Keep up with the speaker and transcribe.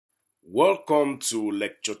Welcome to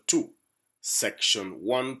Lecture 2, Section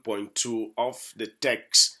 1.2 of the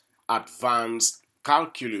text Advanced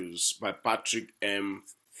Calculus by Patrick M.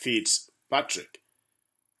 Fitzpatrick.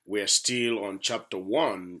 We are still on Chapter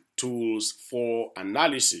 1, Tools for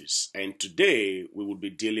Analysis, and today we will be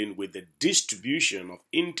dealing with the distribution of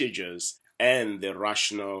integers and the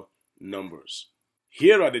rational numbers.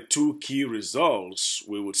 Here are the two key results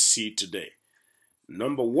we will see today.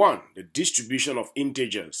 Number 1, the distribution of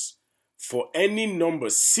integers. For any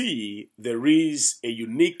number c, there is a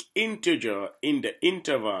unique integer in the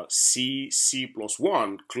interval c plus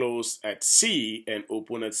 1 closed at c and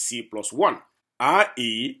open at c plus 1.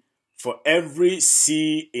 i.e., for every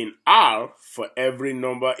c in R, for every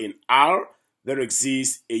number in R, there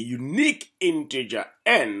exists a unique integer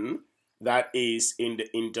n that is in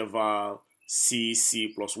the interval c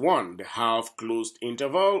plus 1, the half closed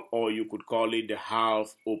interval, or you could call it the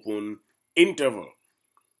half open interval.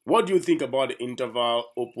 What do you think about the interval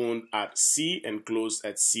opened at c and closed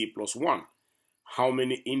at c plus 1? How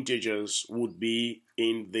many integers would be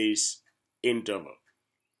in this interval?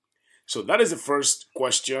 So that is the first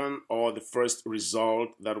question or the first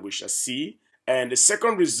result that we shall see. And the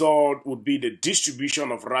second result would be the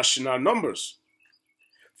distribution of rational numbers.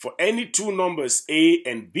 For any two numbers a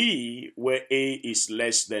and b, where a is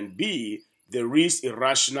less than b, there is a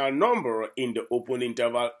rational number in the open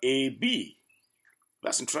interval ab.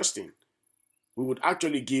 That's interesting. We would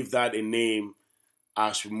actually give that a name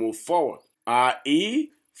as we move forward. i.e.,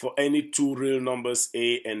 for any two real numbers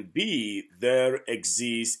a and b, there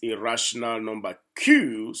exists a rational number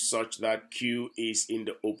q such that q is in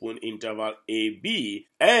the open interval ab,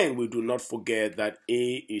 and we do not forget that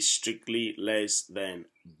a is strictly less than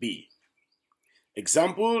b.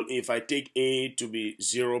 Example, if I take a to be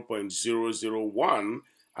 0.001,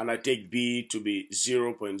 and I take b to be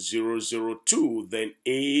 0.002, then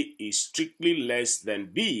a is strictly less than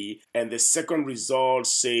b, and the second result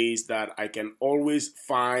says that I can always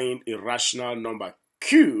find a rational number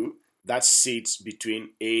q that sits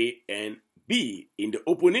between a and b in the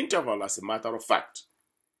open interval, as a matter of fact.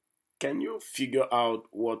 Can you figure out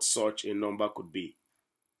what such a number could be?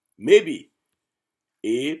 Maybe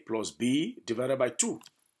a plus b divided by 2.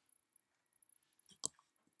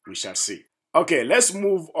 We shall see. Okay, let's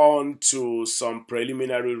move on to some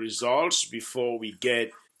preliminary results before we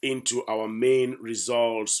get into our main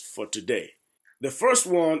results for today. The first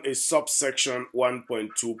one is subsection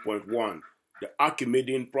 1.2.1, the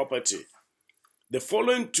Archimedean property. The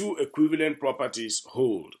following two equivalent properties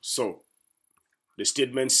hold. So, the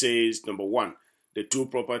statement says, number 1, the two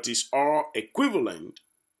properties are equivalent,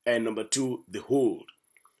 and number 2, they hold.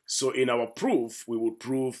 So in our proof, we will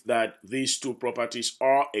prove that these two properties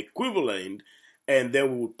are equivalent, and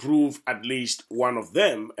then we will prove at least one of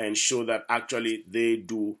them and show that actually they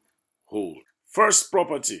do hold. First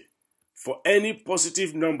property, for any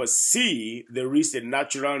positive number c, there is a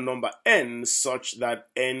natural number n such that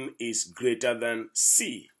n is greater than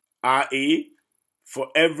c. i.e., for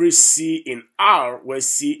every c in R where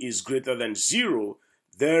c is greater than 0,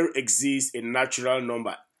 there exists a natural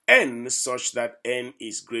number n such that n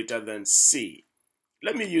is greater than c.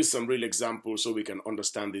 Let me use some real examples so we can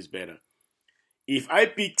understand this better. If I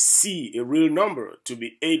pick c, a real number, to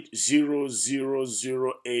be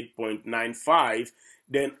 80008.95,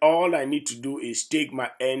 then all I need to do is take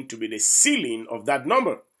my n to be the ceiling of that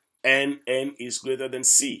number, and n is greater than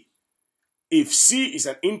c. If c is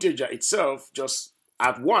an integer itself, just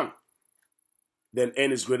add 1. Then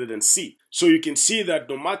n is greater than c. So you can see that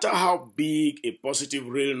no matter how big a positive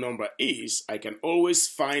real number is, I can always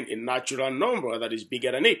find a natural number that is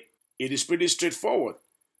bigger than it. It is pretty straightforward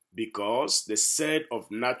because the set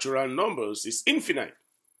of natural numbers is infinite.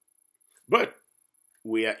 But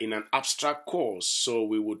we are in an abstract course, so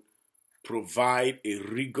we would provide a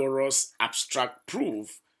rigorous abstract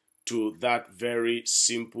proof to that very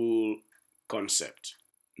simple concept.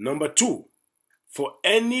 Number 2. For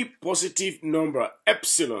any positive number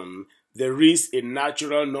epsilon, there is a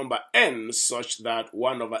natural number n such that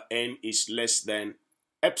 1 over n is less than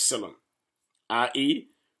epsilon. i.e.,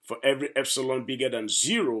 for every epsilon bigger than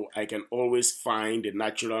 0, I can always find a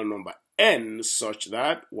natural number n such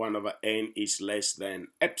that 1 over n is less than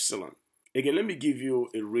epsilon. Again, let me give you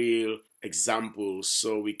a real example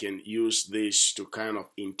so we can use this to kind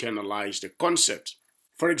of internalize the concept.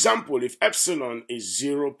 For example, if epsilon is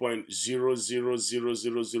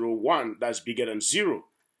 0.000001, that's bigger than 0,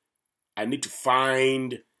 I need to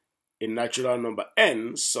find a natural number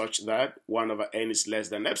n such that 1 over n is less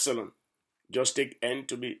than epsilon. Just take n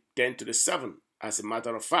to be 10 to the 7. As a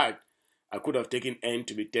matter of fact, I could have taken n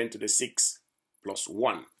to be 10 to the 6 plus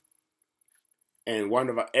 1. and 1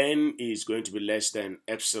 over n is going to be less than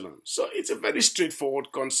epsilon. So it's a very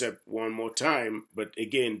straightforward concept one more time, but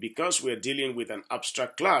again, because we're dealing with an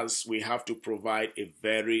abstract class, we have to provide a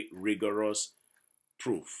very rigorous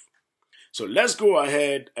proof. So let's go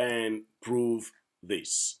ahead and prove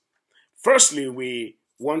this. Firstly, we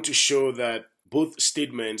want to show that both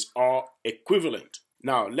statements are equivalent.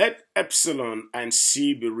 Now, let epsilon and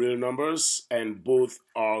c be real numbers, and both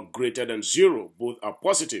are greater than 0. Both are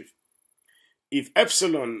positive. If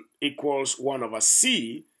epsilon equals 1 over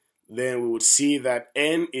c, then we would see that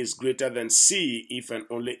n is greater than c if and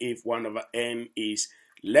only if 1 over n is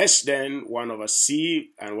less than 1 over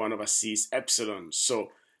c, and 1 over c is epsilon.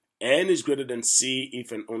 So n is greater than c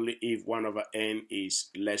if and only if 1 over n is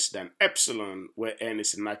less than epsilon, where n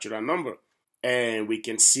is a natural number. And we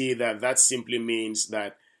can see that that simply means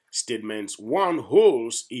that statement 1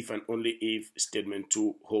 holds if and only if statement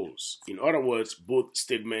 2 holds. In other words, both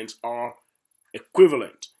statements are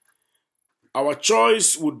equivalent. Our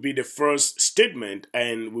choice would be the first statement,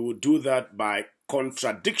 and we would do that by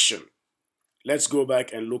contradiction. Let's go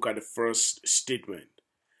back and look at the first statement.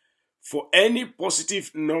 For any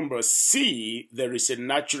positive number c, there is a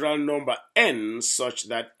natural number n such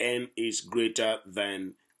that n is greater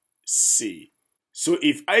than c. So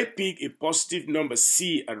if I pick a positive number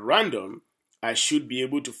c at random, I should be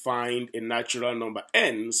able to find a natural number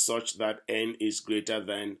n such that n is greater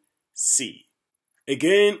than c.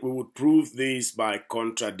 Again, we would prove this by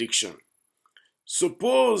contradiction.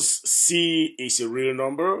 Suppose c is a real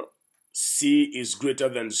number, c is greater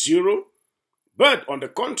than 0, but on the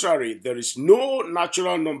contrary, there is no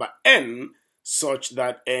natural number n such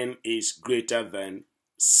that n is greater than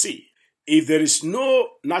c. If there is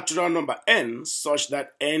no natural number n such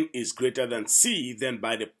that n is greater than c, then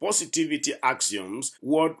by the positivity axioms,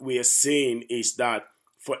 what we are saying is that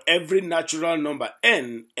for every natural number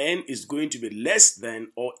n, n is going to be less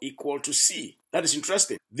than or equal to c. That is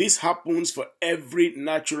interesting. This happens for every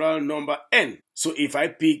natural number n. So if I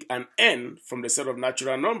pick an n from the set of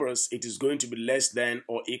natural numbers, it is going to be less than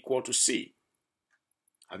or equal to c.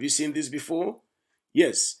 Have you seen this before?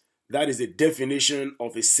 Yes, that is the definition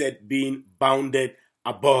of a set being bounded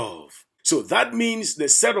above. So that means the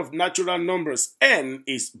set of natural numbers n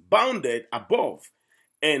is bounded above.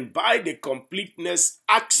 And by the completeness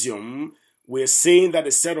axiom, we're saying that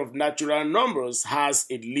a set of natural numbers has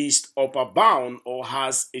a least upper bound or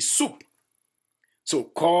has a sup. So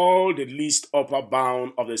call the least upper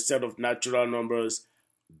bound of the set of natural numbers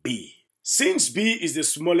b. Since b is the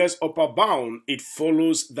smallest upper bound, it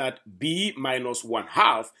follows that b minus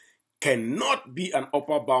 1/2 cannot be an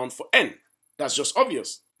upper bound for n. That's just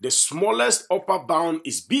obvious. The smallest upper bound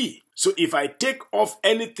is b. So if I take off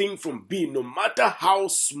anything from b, no matter how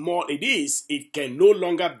small it is, it can no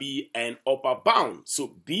longer be an upper bound. So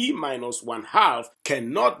b minus 1/2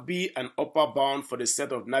 cannot be an upper bound for the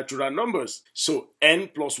set of natural numbers. So n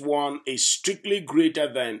plus 1 is strictly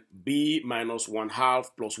greater than b minus 1/2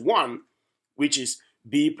 plus 1, which is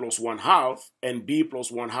b plus 1/2, and b plus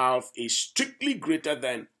 1/2 is strictly greater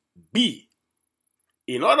than b.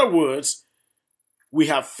 In other words, we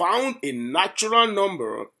have found a natural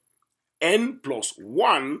number n plus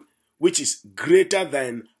 1, which is greater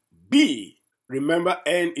than b. Remember,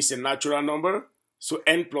 n is a natural number, so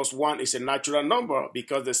n plus 1 is a natural number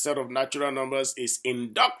because the set of natural numbers is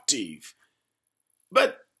inductive.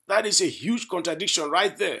 But that is a huge contradiction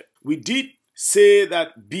right there. We did say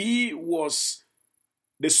that b was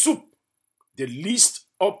the sup, the least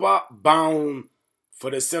upper bound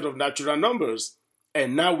for the set of natural numbers,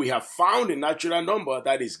 and now we have found a natural number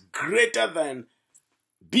that is greater than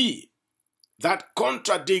b. That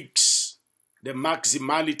contradicts the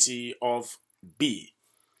maximality of b.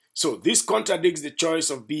 So this contradicts the choice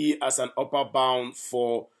of b as an upper bound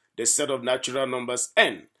for the set of natural numbers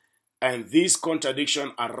n. And this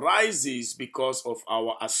contradiction arises because of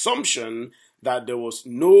our assumption that there was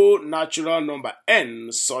no natural number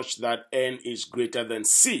n such that n is greater than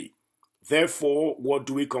c. Therefore, what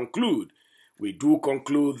do we conclude? We do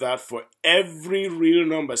conclude that for every real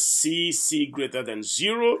number c greater than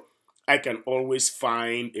 0, I can always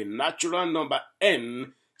find a natural number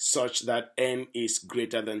n such that n is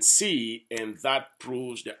greater than c, and that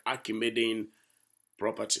proves the Archimedean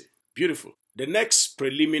property. Beautiful. The next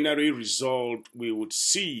preliminary result we would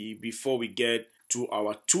see before we get to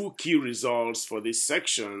our two key results for this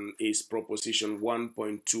section is proposition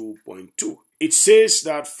 1.2.2. It says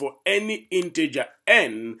that for any integer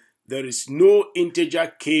n, there is no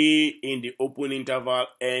integer k in the open interval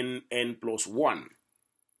n plus 1.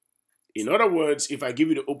 In other words, if I give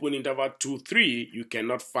you the open interval 2, 3, you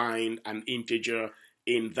cannot find an integer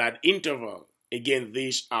in that interval. Again,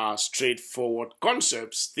 these are straightforward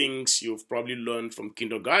concepts, things you've probably learned from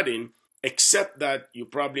kindergarten, except that you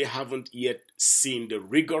probably haven't yet seen the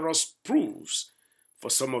rigorous proofs for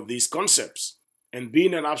some of these concepts. And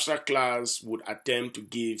being an abstract class would attempt to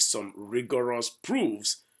give some rigorous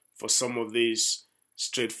proofs for some of these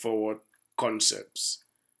straightforward concepts.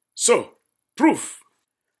 So, proof.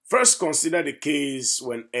 First, consider the case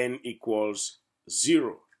when n equals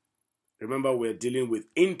 0. Remember, we're dealing with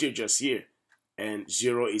integers here, and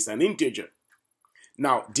 0 is an integer.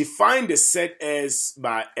 Now, define the set S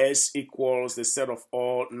by S equals the set of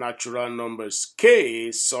all natural numbers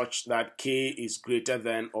k such that k is greater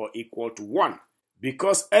than or equal to 1.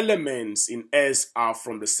 Because elements in S are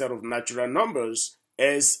from the set of natural numbers,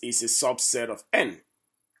 S is a subset of n.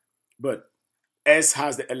 But S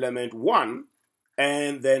has the element 1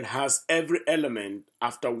 and then has every element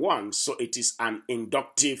after 1, so it is an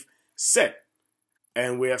inductive set.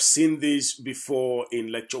 And we have seen this before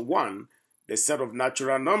in lecture 1. The set of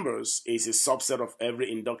natural numbers is a subset of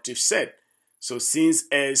every inductive set. So since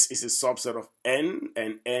S is a subset of n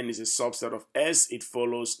and n is a subset of S, it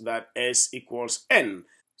follows that S equals n.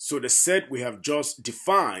 So the set we have just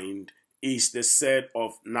defined is the set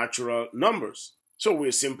of natural numbers. So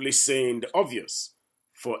we're simply saying the obvious.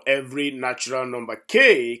 For every natural number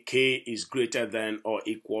k, k is greater than or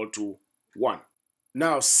equal to 1.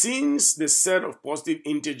 Now, since the set of positive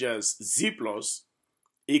integers z plus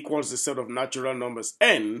equals the set of natural numbers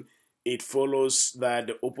n, it follows that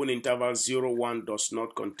the open interval 0, 1 does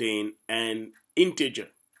not contain an integer.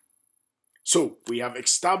 So we have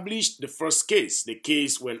established the first case, the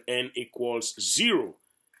case when n equals 0.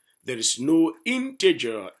 There is no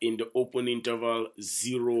integer in the open interval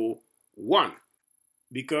 0, 1,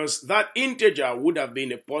 because that integer would have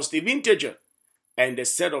been a positive integer, and the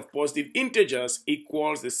set of positive integers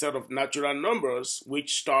equals the set of natural numbers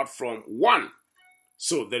which start from 1.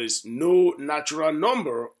 So there is no natural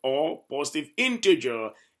number or positive integer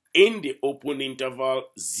in the open interval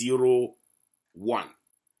 0, 1.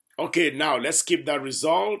 Okay, now let's keep that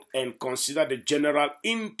result and consider the general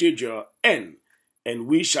integer n, and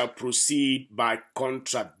we shall proceed by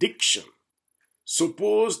contradiction.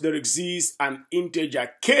 Suppose there exists an integer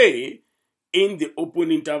k in the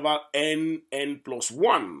open interval n plus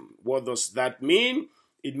 1. What does that mean?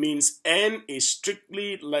 It means n is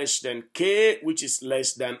strictly less than k, which is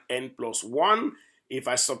less than n plus 1. If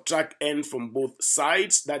I subtract n from both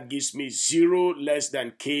sides, that gives me 0 less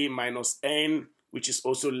than k minus n, which is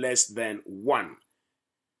also less than 1.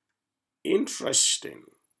 Interesting.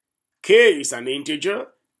 K is an integer,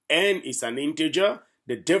 n is an integer.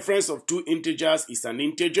 The difference of two integers is an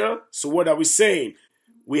integer. So what are we saying?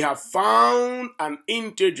 We have found an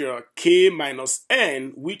integer k minus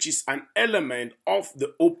n, which is an element of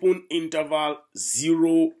the open interval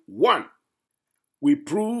 0, 1. We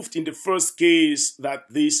proved in the first case that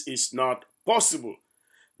this is not possible.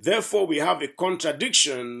 Therefore, we have a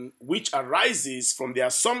contradiction which arises from the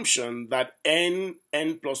assumption that n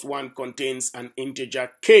plus 1 contains an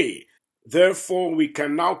integer k. Therefore, we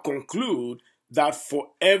can now conclude that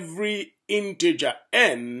for every integer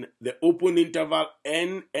n, the open interval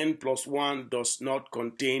n plus 1 does not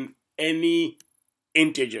contain any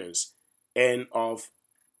integers. End of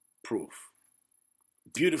proof.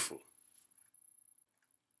 Beautiful.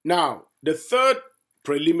 Now, the third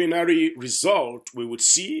preliminary result we would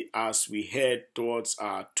see as we head towards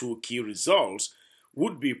our two key results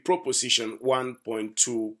would be proposition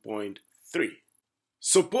 1.2.3.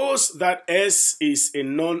 Suppose that S is a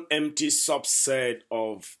non-empty subset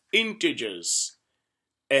of integers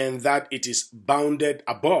and that it is bounded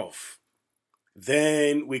above.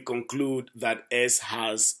 Then we conclude that S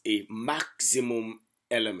has a maximum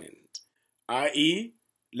element, i.e.,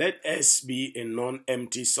 let S be a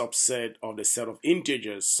non-empty subset of the set of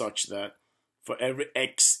integers such that for every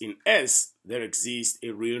x in S, there exists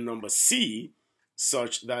a real number c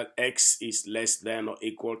such that x is less than or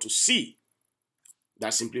equal to c.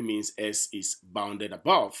 That simply means S is bounded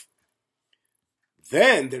above.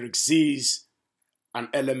 Then there exists an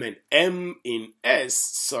element m in S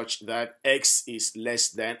such that x is less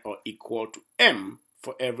than or equal to m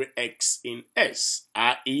for every x in S,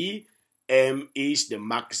 i.e., m is the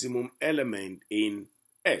maximum element in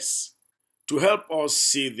S. To help us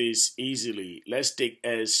see this easily, let's take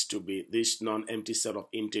S to be this non-empty set of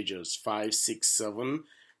integers 5, 6, 7,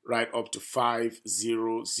 right up to 5,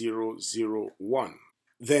 0, 0, 0, 1.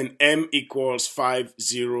 Then m equals 5,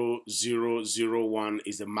 0, 0, 0, 1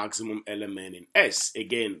 is the maximum element in S.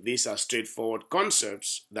 Again, these are straightforward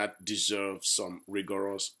concepts that deserve some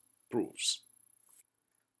rigorous proofs.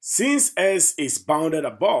 Since S is bounded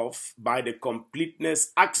above by the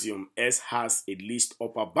completeness axiom, S has a least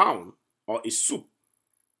upper bound or a sup.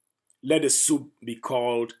 Let the sup be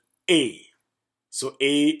called A. So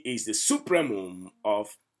A is the supremum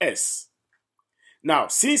of S. Now,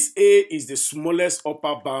 since A is the smallest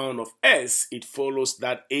upper bound of S, it follows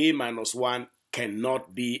that A minus 1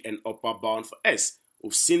 cannot be an upper bound for S.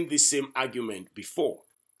 We've seen this same argument before.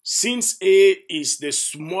 Since A is the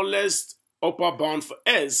smallest upper bound for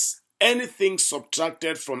S, anything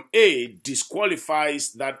subtracted from A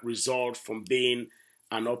disqualifies that result from being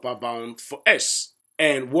an upper bound for S.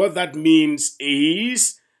 And what that means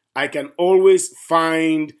is I can always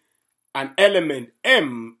find an element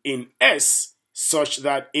M in S such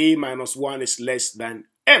that A minus 1 is less than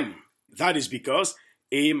M. That is because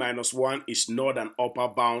A minus 1 is not an upper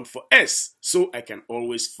bound for S. So I can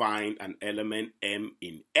always find an element M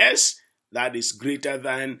in S that is greater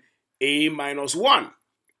than A minus 1,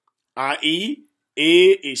 i.e. A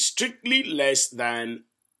is strictly less than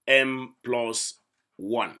M plus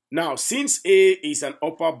 1. Now, since A is an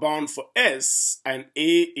upper bound for S and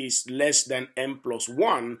A is less than M plus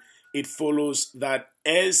 1, it follows that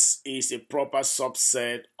S is a proper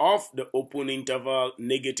subset of the open interval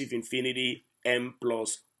negative infinity M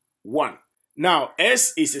plus 1. Now,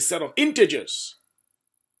 S is a set of integers.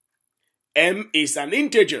 M is an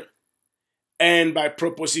integer. And by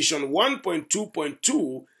proposition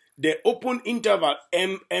 1.2.2, the open interval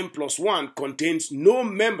M plus 1 contains no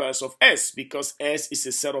members of S because S is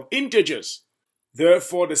a set of integers.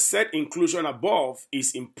 Therefore, the set inclusion above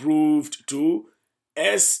is improved to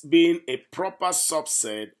S being a proper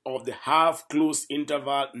subset of the half-closed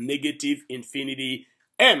interval negative infinity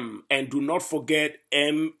M. And do not forget,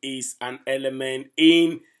 M is an element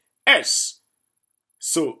in S.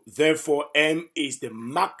 So, therefore, M is the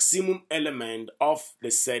maximum element of the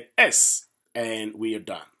set S. And we are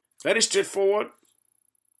done. Very straightforward,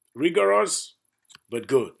 rigorous, but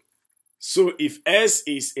good. So if S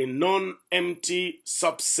is a non-empty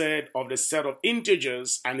subset of the set of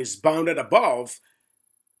integers and is bounded above,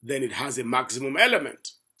 then it has a maximum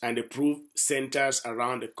element. And the proof centers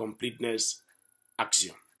around the completeness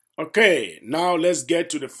axiom. Okay, now let's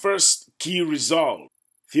get to the first key result.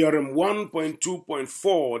 Theorem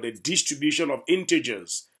 1.2.4, the distribution of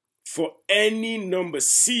integers. For any number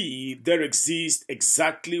C, there exists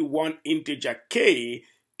exactly one integer k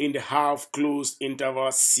in the half-closed interval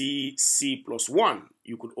C plus 1.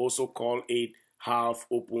 You could also call it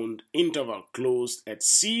half-opened interval, closed at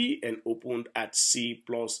C and opened at C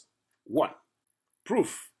plus 1.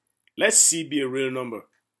 Proof. Let C be a real number.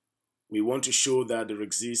 We want to show that there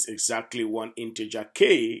exists exactly one integer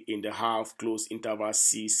k in the half-closed interval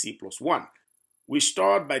C plus 1. We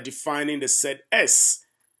start by defining the set S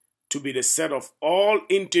to be the set of all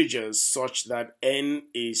integers such that n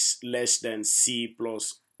is less than C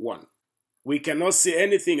plus 1. We cannot say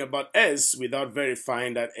anything about S without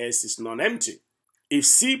verifying that S is non-empty. If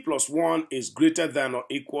C plus 1 is greater than or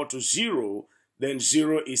equal to 0, then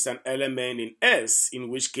 0 is an element in S, in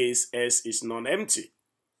which case S is non-empty.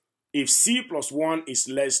 If C plus 1 is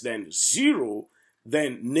less than 0,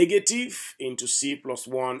 then negative into C plus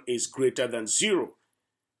 1 is greater than 0,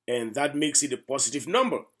 and that makes it a positive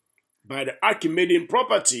number. By the Archimedean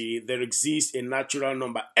property, there exists a natural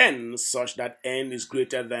number n such that n is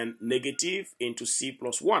greater than negative into C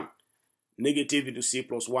plus 1. Negative into C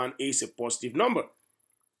plus 1 is a positive number.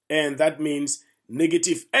 And that means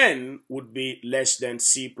negative n would be less than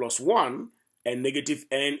C plus 1, and negative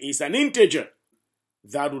n is an integer.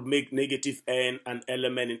 That would make negative n an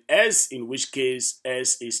element in S, in which case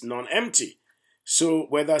S is non-empty. So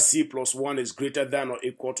whether C plus 1 is greater than or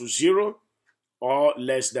equal to 0, or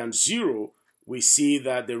less than 0, we see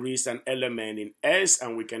that there is an element in S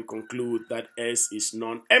and we can conclude that S is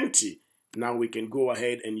non-empty. Now we can go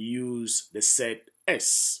ahead and use the set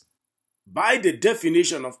S. By the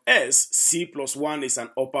definition of S, C plus 1 is an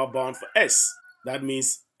upper bound for S. That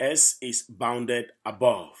means S is bounded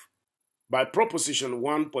above. By proposition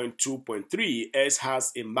 1.2.3, S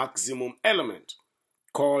has a maximum element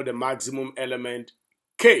called the maximum element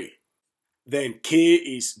K. Then K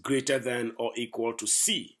is greater than or equal to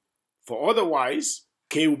C. For otherwise,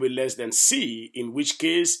 K will be less than C, in which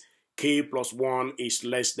case K plus 1 is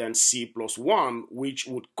less than C plus 1, which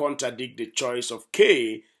would contradict the choice of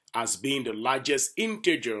K as being the largest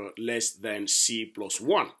integer less than C plus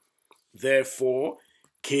 1. Therefore,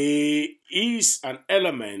 K is an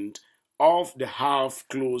element of the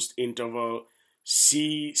half-closed interval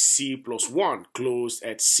C plus 1, closed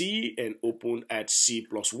at C and opened at C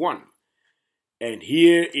plus 1. And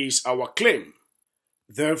here is our claim.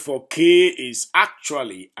 Therefore, K is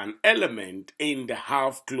actually an element in the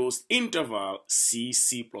half-closed interval C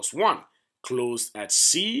plus 1. Closed at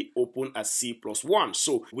C, open at C plus 1.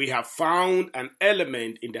 So we have found an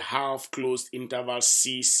element in the half-closed interval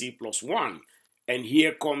C plus 1. And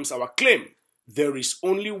here comes our claim. There is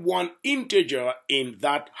only one integer in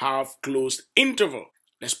that half-closed interval.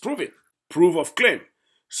 Let's prove it. Proof of claim.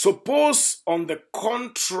 Suppose, on the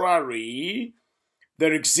contrary,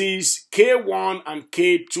 there exists K1 and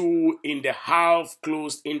K2 in the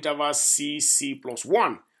half-closed interval C plus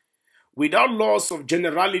 1. Without loss of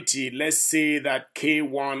generality, let's say that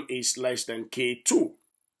K1 is less than K2.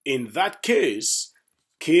 In that case,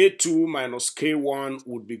 K2 minus K1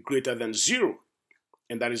 would be greater than 0.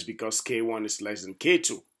 And that is because K1 is less than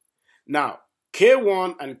K2. Now,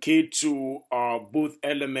 K1 and K2 are both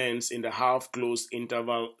elements in the half-closed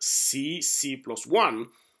interval C plus 1.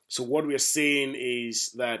 So what we're saying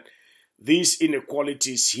is that these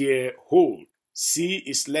inequalities here hold. C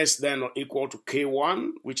is less than or equal to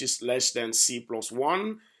K1, which is less than C plus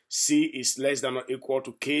 1. C is less than or equal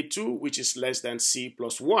to K2, which is less than C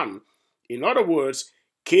plus 1. In other words,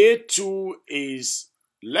 K2 is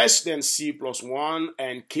less than C plus 1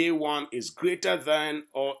 and K1 is greater than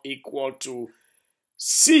or equal to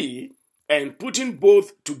C. And putting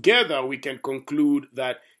both together, we can conclude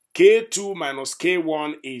that K2 minus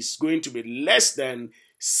K1 is going to be less than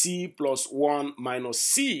C plus 1 minus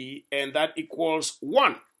C, and that equals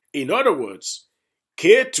 1. In other words,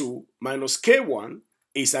 K2 minus K1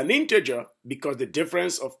 is an integer because the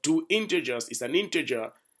difference of two integers is an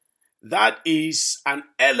integer that is an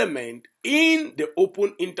element in the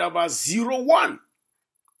open interval 0, 1,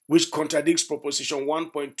 which contradicts proposition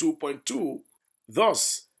 1.2.2.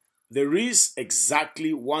 Thus, there is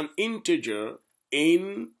exactly one integer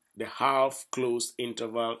in the half-closed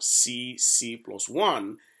interval C plus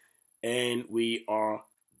 1, and we are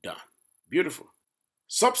done. Beautiful.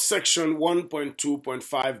 Subsection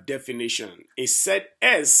 1.2.5 definition. A set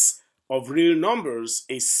S of real numbers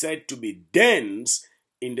is said to be dense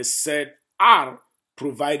in the set R,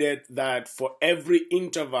 provided that for every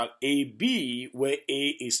interval AB where A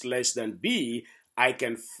is less than B, I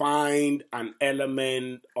can find an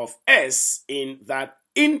element of S in that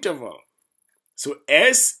interval. So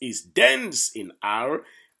S is dense in R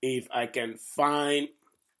if I can find.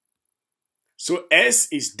 So S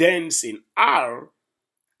is dense in R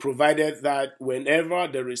provided that whenever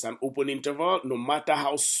there is an open interval, no matter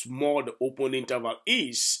how small the open interval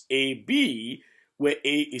is, AB, where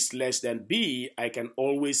A is less than B, I can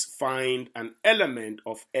always find an element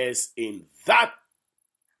of S in that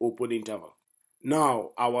open interval. Now,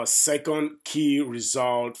 our second key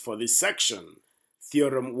result for this section.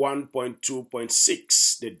 Theorem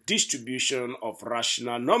 1.2.6, the distribution of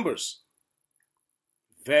rational numbers.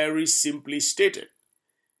 Very simply stated,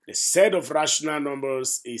 the set of rational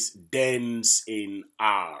numbers is dense in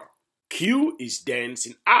R. Q is dense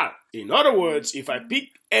in R. In other words, if I pick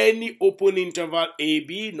any open interval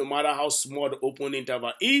AB, no matter how small the open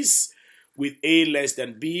interval is, with A less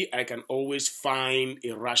than B, I can always find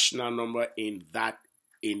a rational number in that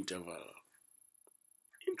interval.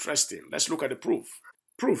 Interesting. Let's look at the proof.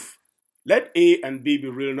 Proof. Let A and B be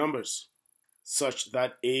real numbers, such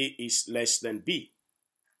that A is less than B.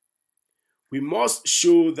 We must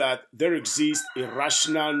show that there exists a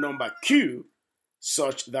rational number Q,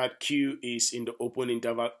 such that Q is in the open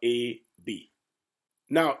interval A, B.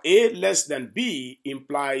 Now, A less than B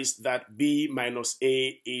implies that B minus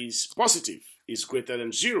A is positive, is greater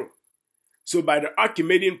than 0. So by the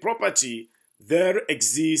Archimedean property, there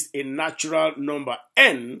exists a natural number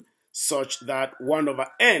n such that 1 over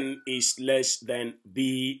n is less than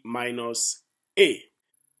B minus A.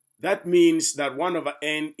 That means that 1 over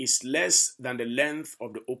n is less than the length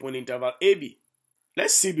of the open interval AB.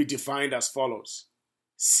 Let C be defined as follows.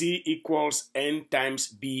 C equals n times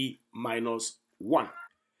B minus 1.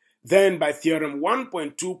 Then by theorem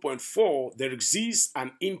 1.2.4, there exists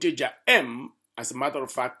an integer m, as a matter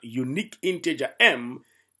of fact, unique integer m,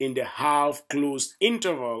 in the half-closed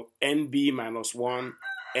interval nb minus 1,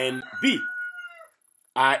 nb,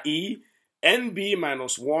 i.e., nb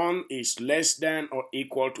minus 1 is less than or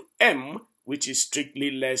equal to m, which is strictly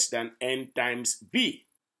less than n times b.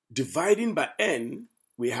 Dividing by n,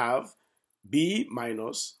 we have b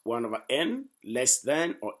minus 1 over n less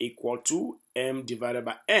than or equal to m divided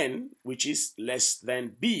by n, which is less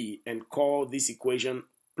than b, and call this equation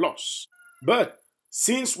plus. But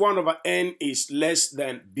since 1 over n is less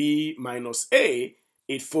than b minus a,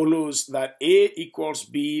 it follows that a equals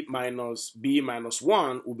b minus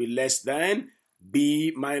 1 will be less than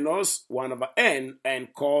b minus 1 over n,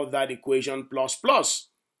 and call that equation plus plus.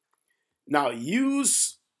 Now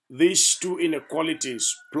use these two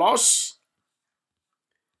inequalities, plus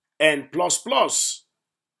and plus plus,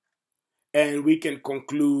 and we can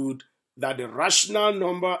conclude that the rational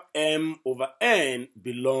number m over n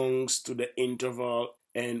belongs to the interval,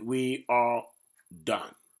 and we are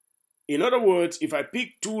done. In other words, if I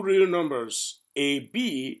pick two real numbers, a,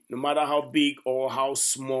 b, no matter how big or how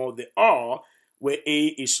small they are, where a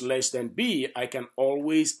is less than b, I can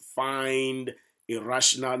always find a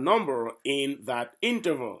rational number in that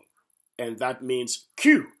interval. And that means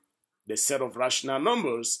q, the set of rational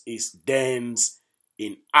numbers, is dense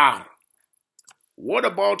in R. What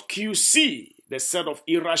about QC, the set of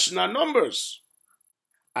irrational numbers?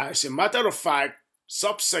 As a matter of fact,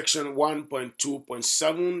 subsection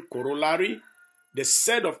 1.2.7 corollary, the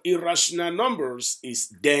set of irrational numbers is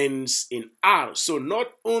dense in R. So not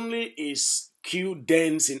only is Q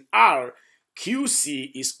dense in R,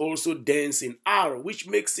 QC is also dense in R, which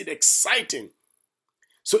makes it exciting.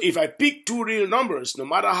 So if I pick two real numbers, no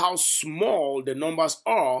matter how small the numbers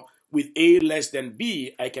are, with a less than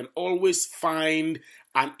b, I can always find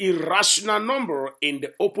an irrational number in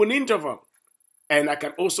the open interval. And I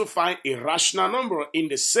can also find a rational number in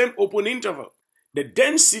the same open interval. The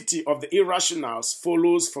density of the irrationals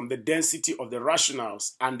follows from the density of the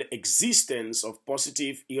rationals and the existence of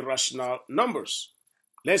positive irrational numbers.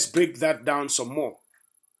 Let's break that down some more.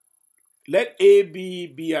 Let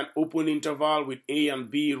AB be an open interval with a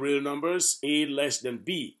and b real numbers, a less than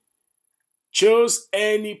b. Choose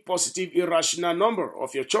any positive irrational number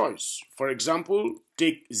of your choice. For example,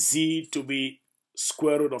 take z to be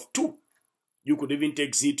square root of 2. You could even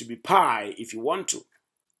take z to be pi if you want to.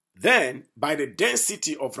 Then, by the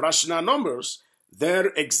density of rational numbers, there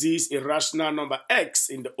exists a rational number x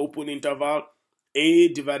in the open interval a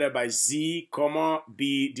divided by z,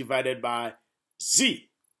 b divided by z.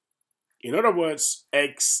 In other words,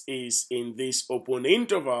 x is in this open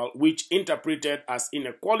interval, which interpreted as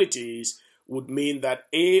inequalities would mean that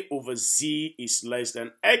a over z is less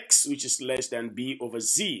than x, which is less than b over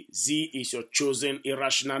z. Z is your chosen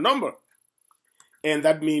irrational number. And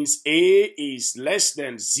that means a is less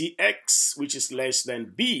than zx, which is less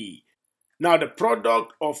than b. Now the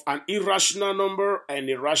product of an irrational number and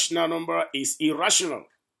a rational number is irrational.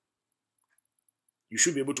 You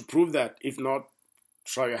should be able to prove that. If not,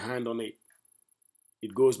 try your hand on it.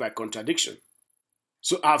 It goes by contradiction.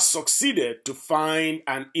 So I've succeeded to find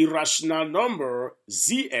an irrational number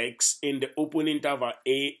zx in the open interval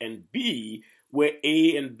a and b, where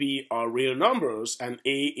a and b are real numbers and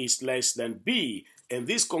a is less than b. And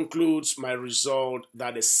this concludes my result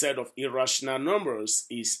that a set of irrational numbers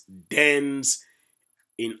is dense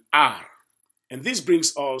in R. And this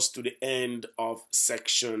brings us to the end of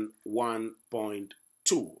section 1.2,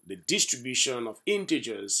 the distribution of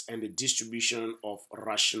integers and the distribution of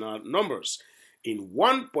rational numbers. In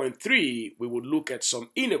 1.3, we would look at some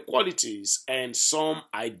inequalities and some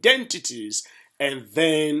identities, and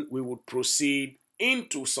then we would proceed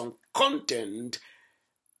into some content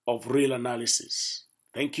of real analysis.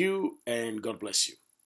 Thank you, and God bless you.